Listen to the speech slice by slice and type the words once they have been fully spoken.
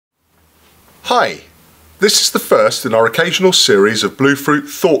Hi, this is the first in our occasional series of Bluefruit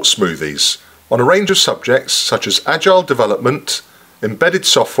Thought Smoothies on a range of subjects such as agile development, embedded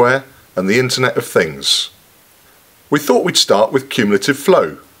software and the Internet of Things. We thought we'd start with Cumulative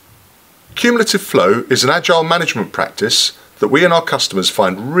Flow. Cumulative Flow is an agile management practice that we and our customers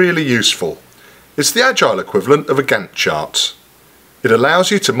find really useful. It's the agile equivalent of a Gantt chart. It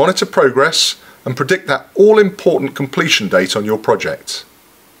allows you to monitor progress and predict that all-important completion date on your project.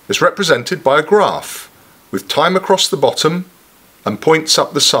 It's represented by a graph, with time across the bottom and points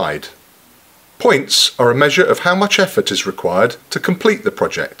up the side. Points are a measure of how much effort is required to complete the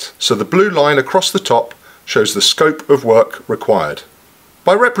project, so the blue line across the top shows the scope of work required.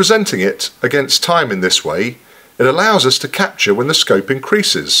 By representing it against time in this way, it allows us to capture when the scope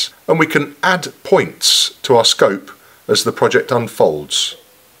increases, and we can add points to our scope as the project unfolds.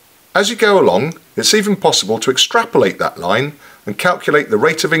 As you go along, it's even possible to extrapolate that line and calculate the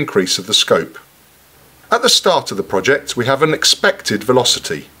rate of increase of the scope. At the start of the project, we have an expected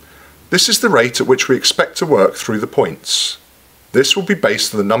velocity. This is the rate at which we expect to work through the points. This will be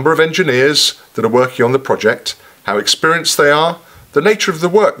based on the number of engineers that are working on the project, how experienced they are, the nature of the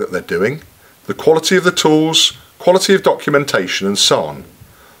work that they're doing, the quality of the tools, quality of documentation and so on.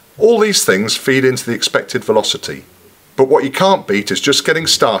 All these things feed into the expected velocity. But what you can't beat is just getting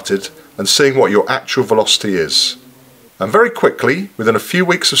started and seeing what your actual velocity is. And very quickly, within a few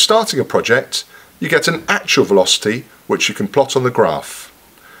weeks of starting a project, you get an actual velocity which you can plot on the graph.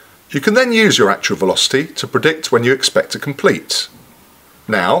 You can then use your actual velocity to predict when you expect to complete.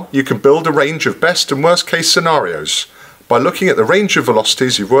 Now, you can build a range of best and worst case scenarios by looking at the range of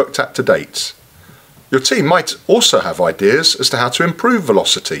velocities you've worked at to date. Your team might also have ideas as to how to improve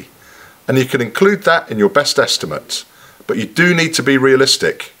velocity, and you can include that in your best estimate. But you do need to be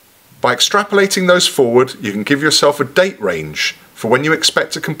realistic. By extrapolating those forward, you can give yourself a date range for when you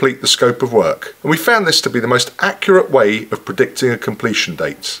expect to complete the scope of work. And we found this to be the most accurate way of predicting a completion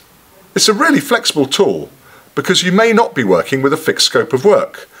date. It's a really flexible tool because you may not be working with a fixed scope of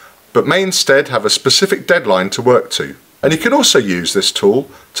work, but may instead have a specific deadline to work to. And you can also use this tool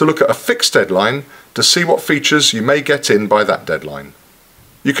to look at a fixed deadline to see what features you may get in by that deadline.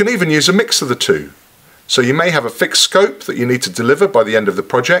 You can even use a mix of the two. So you may have a fixed scope that you need to deliver by the end of the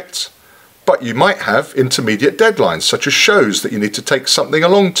project, but you might have intermediate deadlines such as shows that you need to take something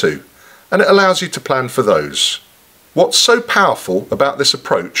along to, and it allows you to plan for those. What's so powerful about this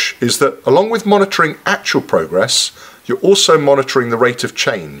approach is that along with monitoring actual progress, you're also monitoring the rate of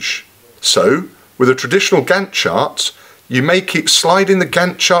change. So, with a traditional Gantt chart, you may keep sliding the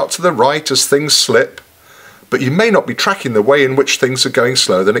Gantt chart to the right as things slip, but you may not be tracking the way in which things are going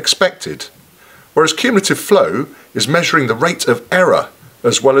slower than expected. Whereas Cumulative Flow is measuring the rate of error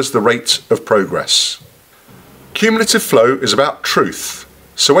as well as the rate of progress. Cumulative Flow is about truth.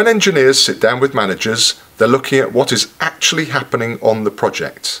 So when engineers sit down with managers, they're looking at what is actually happening on the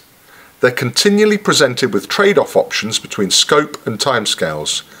project. They're continually presented with trade-off options between scope and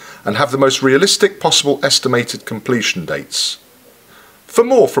timescales and have the most realistic possible estimated completion dates. For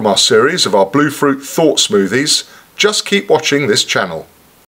more from our series of our Bluefruit Thought Smoothies, just keep watching this channel.